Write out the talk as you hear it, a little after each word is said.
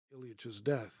Ilyич's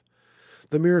death.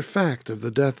 The mere fact of the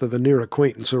death of a near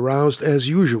acquaintance aroused, as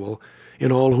usual,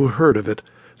 in all who heard of it,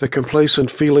 the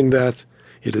complacent feeling that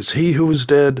it is he who is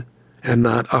dead, and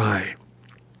not I.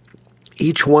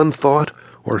 Each one thought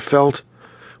or felt,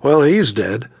 well, he's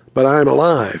dead, but I'm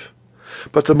alive.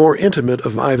 But the more intimate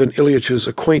of Ivan Ilyич's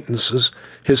acquaintances,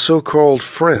 his so-called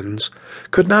friends,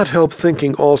 could not help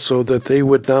thinking also that they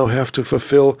would now have to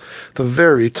fulfill the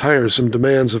very tiresome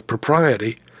demands of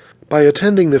propriety by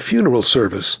attending the funeral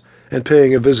service and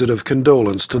paying a visit of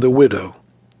condolence to the widow.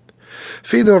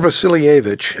 Fyodor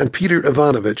Vassilievich and Peter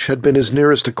Ivanovich had been his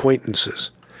nearest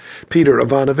acquaintances. Peter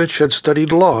Ivanovich had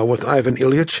studied law with Ivan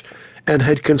Ilyich and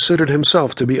had considered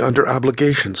himself to be under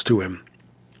obligations to him.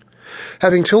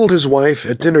 Having told his wife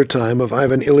at dinner-time of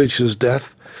Ivan Ilyич's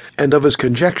death and of his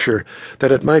conjecture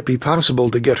that it might be possible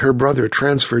to get her brother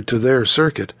transferred to their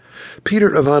circuit,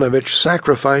 Peter Ivanovich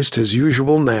sacrificed his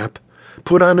usual nap,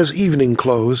 put on his evening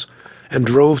clothes, and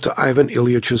drove to Ivan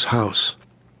Ilyич's house.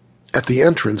 At the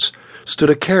entrance stood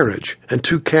a carriage and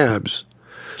 2 cabs.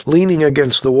 Leaning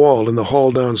against the wall in the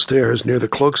hall downstairs near the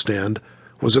cloak-stand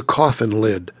was a coffin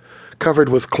lid, covered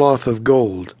with cloth of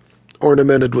gold,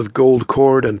 ornamented with gold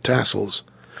cord and tassels,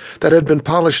 that had been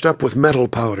polished up with metal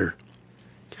powder.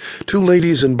 2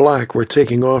 ladies in black were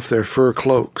taking off their fur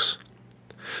cloaks.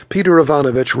 Peter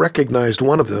Ivanovich recognized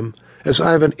one of them as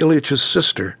Ivan Ilyич's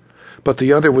sister, but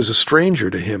the other was a stranger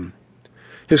to him.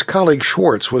 His colleague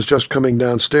Schwartz was just coming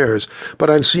downstairs, but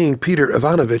on seeing Peter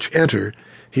Ivanovich enter,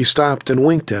 he stopped and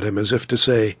winked at him as if to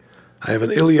say,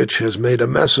 "Ivan Ilyich has made a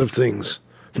mess of things,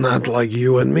 not like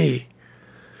you and me."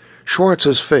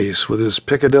 Schwartz's face, with his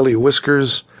Piccadilly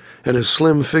whiskers and his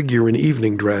slim figure in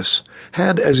evening dress,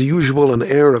 had as usual an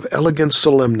air of elegant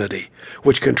solemnity,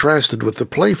 which contrasted with the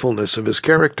playfulness of his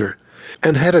character,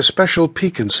 and had a special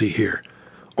piquancy here,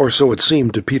 or so it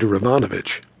seemed to Peter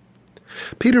Ivanovich.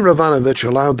 Peter Ivanovich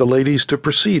allowed the ladies to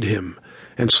precede him,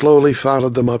 and slowly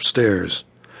followed them upstairs.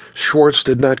 Schwartz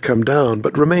did not come down,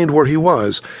 but remained where he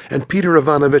was, and Peter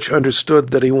Ivanovich understood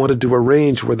that he wanted to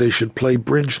arrange where they should play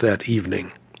bridge that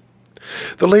evening.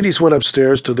 The ladies went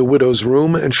upstairs to the widow's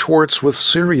room, and Schwartz, with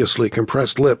seriously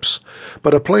compressed lips,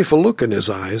 but a playful look in his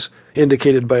eyes,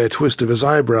 indicated by a twist of his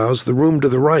eyebrows the room to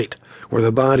the right, where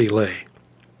the body lay.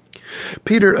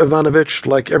 Peter Ivanovich,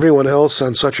 like everyone else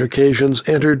on such occasions,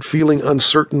 entered feeling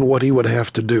uncertain what he would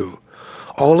have to do.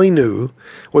 All he knew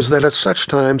was that at such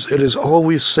times it is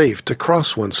always safe to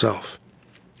cross oneself,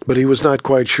 but he was not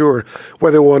quite sure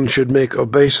whether one should make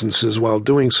obeisances while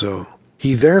doing so.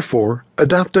 He therefore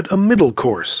adopted a middle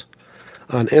course.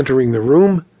 On entering the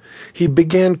room, he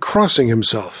began crossing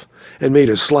himself and made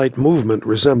a slight movement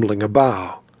resembling a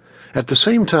bow. At the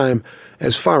same time,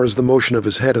 as far as the motion of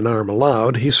his head and arm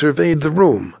allowed, he surveyed the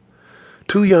room.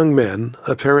 2 young men,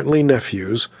 apparently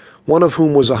nephews, one of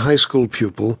whom was a high school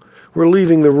pupil, were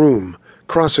leaving the room,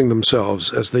 crossing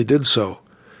themselves as they did so.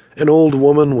 An old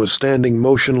woman was standing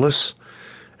motionless,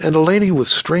 and a lady with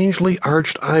strangely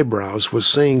arched eyebrows was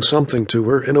saying something to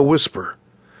her in a whisper.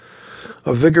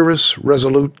 A vigorous,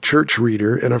 resolute church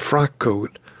reader in a frock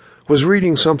coat was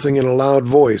reading something in a loud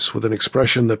voice with an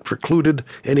expression that precluded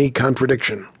any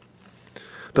contradiction.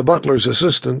 The butler's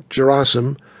assistant,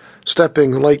 Gerasim,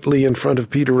 stepping lightly in front of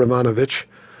Peter Ivanovich,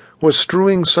 was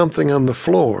strewing something on the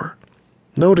floor.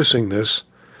 Noticing this,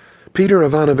 Peter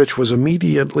Ivanovich was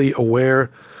immediately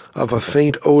aware of a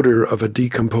faint odor of a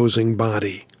decomposing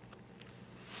body.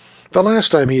 The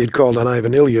last time he had called on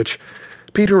Ivan Ilyich,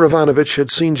 Peter Ivanovich had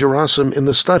seen Gerasim in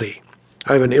the study.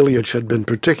 Ivan Ilyich had been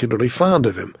particularly fond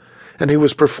of him, and he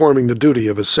was performing the duty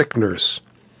of a sick nurse.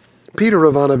 Peter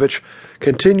Ivanovich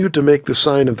continued to make the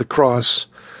sign of the cross,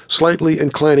 slightly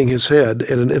inclining his head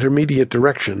in an intermediate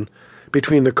direction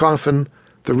between the coffin,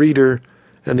 the reader,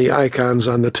 and the icons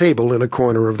on the table in a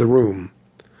corner of the room.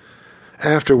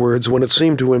 Afterwards, when it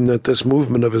seemed to him that this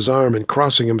movement of his arm in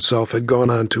crossing himself had gone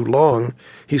on too long,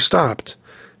 he stopped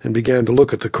and began to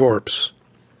look at the corpse.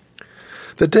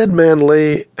 The dead man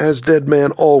lay as dead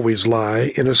men always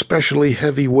lie, in a specially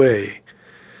heavy way,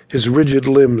 his rigid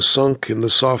limbs sunk in the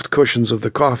soft cushions of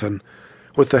the coffin,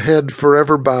 with the head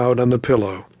forever bowed on the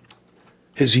pillow.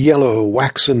 His yellow,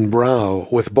 waxen brow,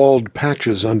 with bald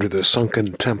patches under the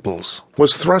sunken temples,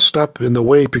 was thrust up in the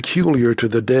way peculiar to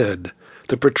the dead,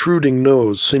 the protruding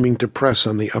nose seeming to press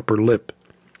on the upper lip.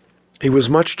 He was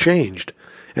much changed,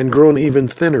 and grown even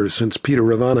thinner since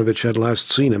Peter Ivanovich had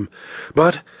last seen him,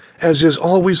 but, as is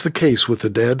always the case with the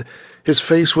dead, his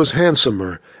face was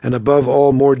handsomer and above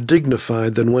all more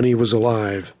dignified than when he was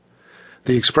alive.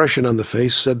 The expression on the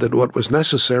face said that what was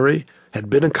necessary had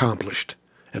been accomplished,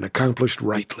 and accomplished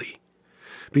rightly.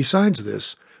 Besides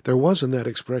this, there was in that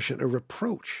expression a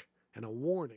reproach and a warning.